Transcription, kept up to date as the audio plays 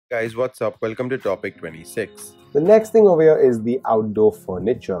Guys, what's up? Welcome to topic 26. The next thing over here is the outdoor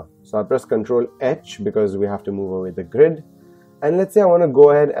furniture. So I'll press Ctrl H because we have to move away the grid. And let's say I want to go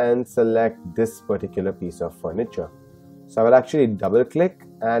ahead and select this particular piece of furniture. So I will actually double click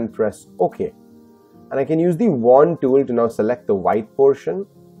and press OK. And I can use the wand tool to now select the white portion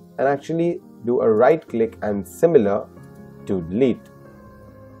and actually do a right click and similar to delete.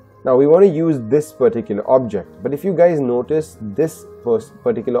 Now we want to use this particular object, but if you guys notice, this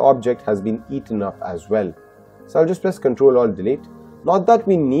particular object has been eaten up as well. So I'll just press Ctrl Alt Delete. Not that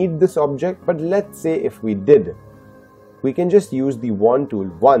we need this object, but let's say if we did, we can just use the wand tool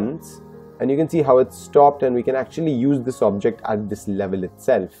once and you can see how it's stopped, and we can actually use this object at this level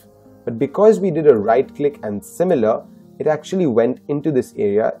itself. But because we did a right click and similar, it actually went into this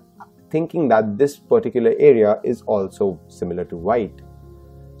area thinking that this particular area is also similar to white.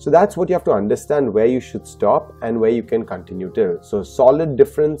 So that's what you have to understand, where you should stop and where you can continue till. So solid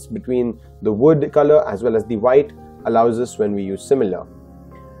difference between the wood color as well as the white allows us when we use similar.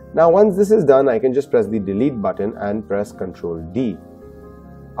 Now once this is done, I can just press the delete button and press Ctrl D.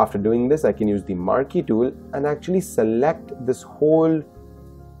 After doing this, I can use the marquee tool and actually select this whole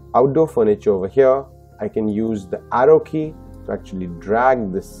outdoor furniture over here. I can use the arrow key to actually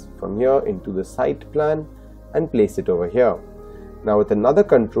drag this from here into the site plan and place it over here. Now with another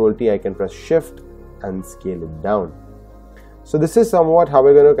Ctrl T, I can press Shift and scale it down. So this is somewhat how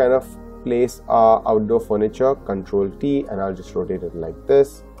we're going to kind of place our outdoor furniture. Ctrl T, and I'll just rotate it like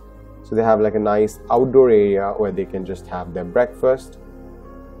this. So they have like a nice outdoor area where they can just have their breakfast.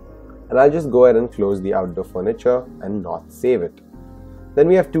 And I'll just go ahead and close the outdoor furniture and not save it. Then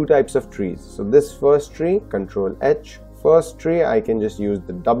we have two types of trees. So this first tree, Ctrl H. First tree, I can just use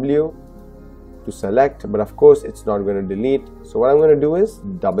the W to select, but of course it's not going to delete. So what I'm going to do is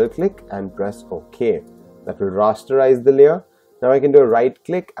double click and press OK. That will rasterize the layer. Now I can do a right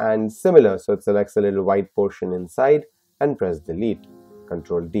click and similar, so it selects a little white portion inside, and press delete.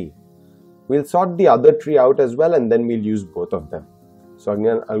 Ctrl D. We'll sort the other tree out as well, and then we'll use both of them. So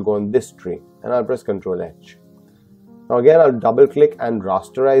again, I'll go on this tree and I'll press Ctrl H. Now again, I'll double click and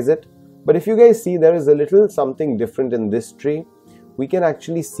rasterize it. But if you guys see, there is a little something different in this tree. We can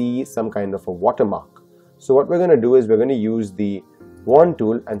actually see some kind of a watermark. So what we're going to do is we're going to use the wand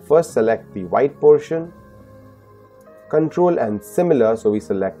tool and first select the white portion, Control and similar, so we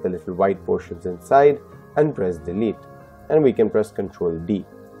select the little white portions inside and press delete, and we can press Ctrl D.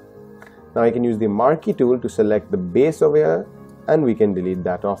 Now I can use the marquee tool to select the base over here, and we can delete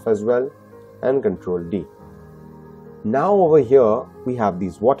that off as well, and Ctrl D. Now over here we have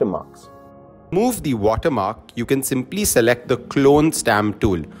these watermarks. Move the watermark, you can simply select the clone stamp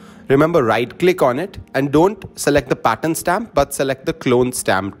tool. Remember, right click on it and don't select the pattern stamp but select the clone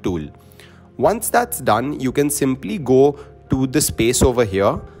stamp tool. Once that's done, you can simply go to the space over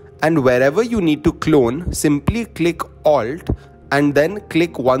here, and wherever you need to clone, simply click Alt and then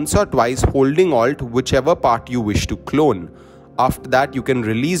click once or twice holding Alt whichever part you wish to clone. After that, you can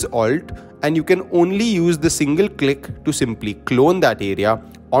release Alt and you can only use the single click to simply clone that area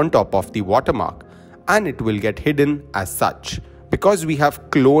on top of the watermark, and it will get hidden as such because we have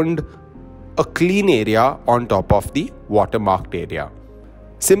cloned a clean area on top of the watermarked area.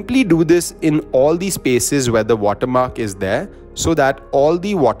 Simply do this in all the spaces where the watermark is there so that all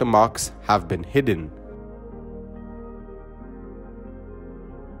the watermarks have been hidden.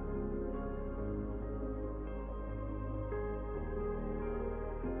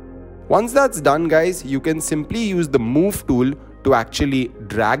 Once that's done, guys, you can simply use the move tool to actually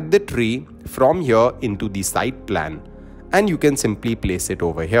drag the tree from here into the site plan, and you can simply place it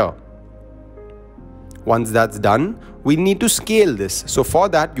over here. Once that's done, we need to scale this. So for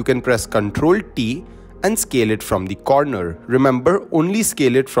that, you can press Ctrl T and scale it from the corner. Remember, only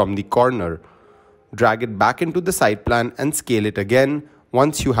scale it from the corner. Drag it back into the site plan and scale it again.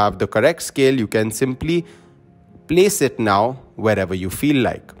 Once you have the correct scale, you can simply place it now wherever you feel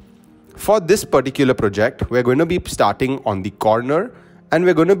like. For this particular project, we're going to be starting on the corner and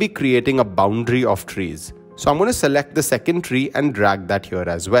we're going to be creating a boundary of trees. So I'm going to select the second tree and drag that here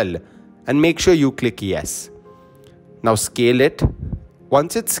as well, and make sure you click yes. Now scale it.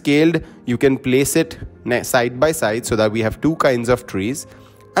 Once it's scaled, you can place it side by side so that we have two kinds of trees,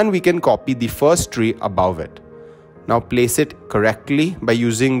 and we can copy the first tree above it. Now place it correctly by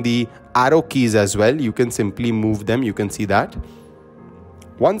using the arrow keys as well. You can simply move them, you can see that.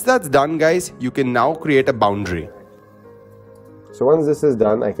 Once that's done, guys, you can now create a boundary. So once this is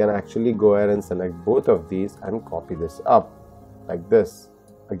done, I can actually go ahead and select both of these and copy this up like this,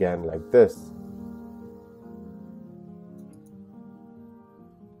 again like this.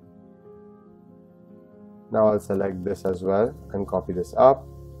 Now I'll select this as well and copy this up.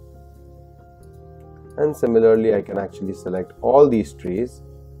 And similarly, I can actually select all these trees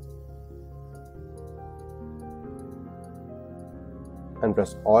and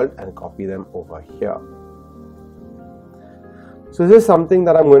press Alt and copy them over here. So this is something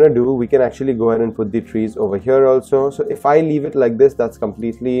that I'm going to do. We can actually go ahead and put the trees over here also. So if I leave it like this, that's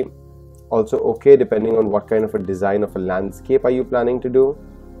completely also okay, depending on what kind of a design of a landscape are you planning to do.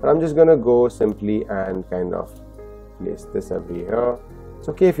 But I'm just going to go simply and kind of place this over here. It's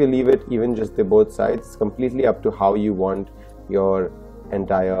okay if you leave it even just the both sides. It's completely up to how you want your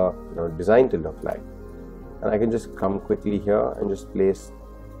entire design to look like. And I can just come quickly here and just place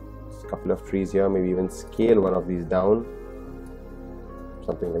a couple of trees here, maybe even scale one of these down,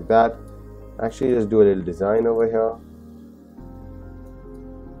 something like that. Actually just do a little design over here.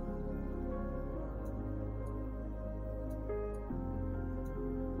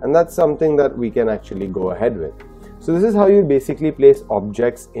 And that's something that we can actually go ahead with. So this is how you basically place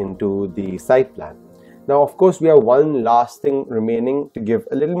objects into the site plan. Now of course we have one last thing remaining to give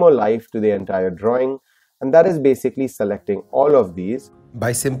a little more life to the entire drawing, and that is basically selecting all of these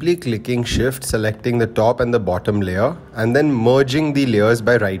by simply clicking Shift, selecting the top and the bottom layer, and then merging the layers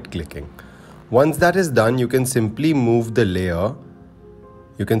by right clicking. Once that is done, you can simply move the layer.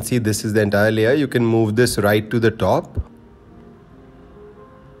 You can see this is the entire layer. You can move this right to the top.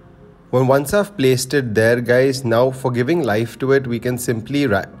 Once I've placed it there, guys, now for giving life to it, we can simply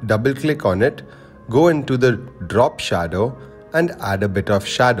double click on it, go into the drop shadow and add a bit of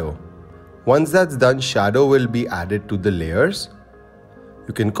shadow. Once that's done, shadow will be added to the layers.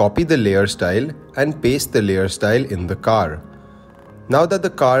 You can copy the layer style and paste the layer style in the car. Now that the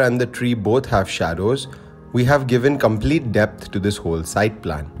car and the tree both have shadows, we have given complete depth to this whole site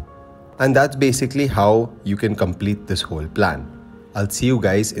plan. And that's basically how you can complete this whole plan. I'll see you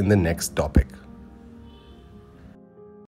guys in the next topic.